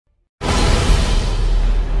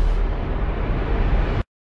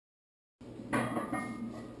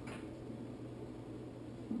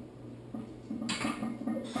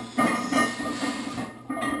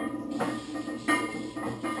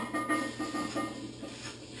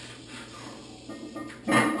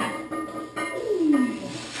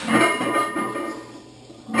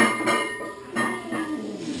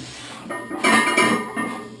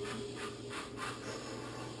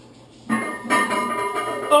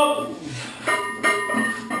up.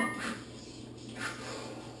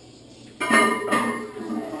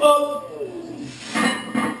 Up.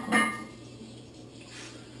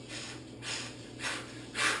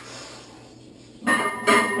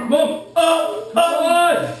 Boom. Up.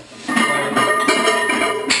 Up.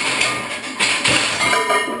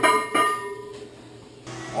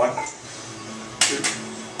 One, two,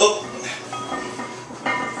 up.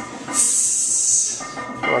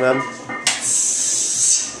 Come on, Em.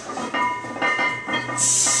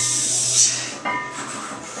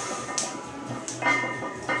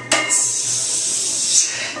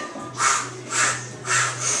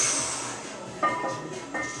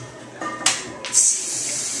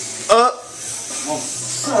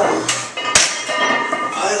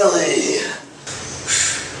 Finally.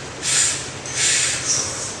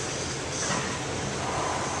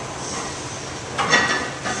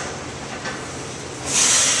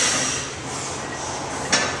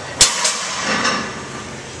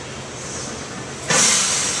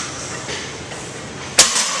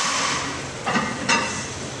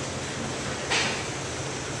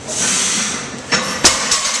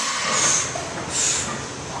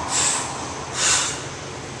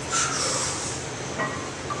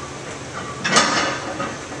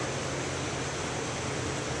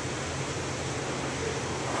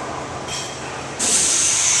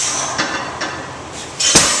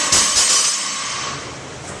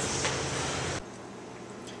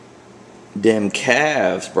 Them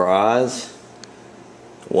calves, bras.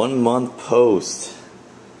 1 month post.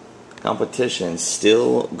 Competition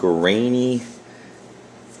still grainy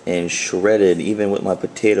and shredded. Even with my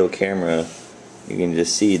potato camera, you can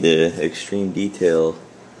just see the extreme detail,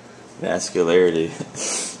 vascularity.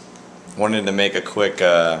 Wanted to make a quick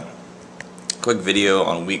video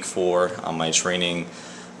on week 4 on my training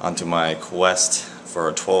onto my quest for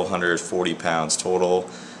 1,240 pounds total.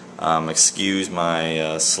 Excuse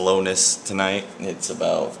my slowness tonight. It's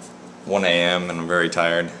about 1 a.m. and I'm very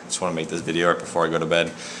tired. Just want to make this video right before I go to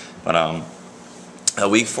bed. But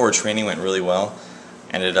week 4 training went really well.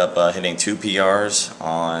 Ended up hitting 2 PRs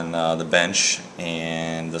on the bench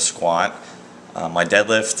and the squat. My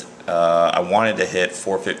deadlift, I wanted to hit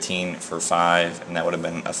 415 for 5, and that would have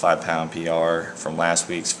been a 5-pound PR from last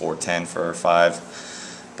week's 410 for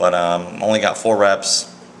 5. But only got 4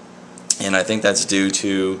 reps, and I think that's due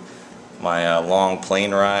to my long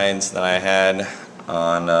plane rides that I had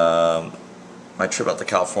on my trip out to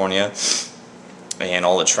California, and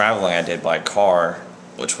all the traveling I did by car,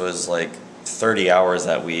 which was like 30 hours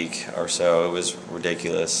that week or so. It was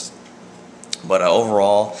ridiculous. But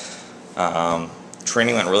overall,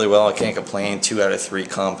 training went really well. I can't complain. 2 out of 3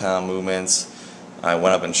 compound movements. I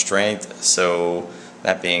went up in strength. So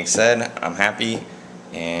that being said, I'm happy.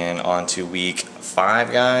 And on to week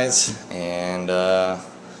 5, guys. And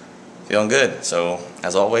feeling good. So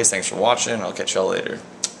as always, thanks for watching. I'll catch y'all later.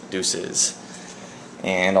 Deuces.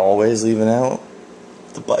 And always leaving out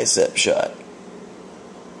the bicep shot.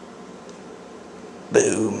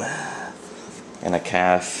 Boom. And a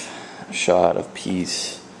calf shot of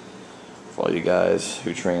peace for all you guys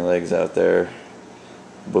who train legs out there.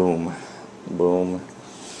 Boom. Boom.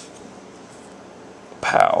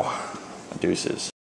 Pow. Deuces.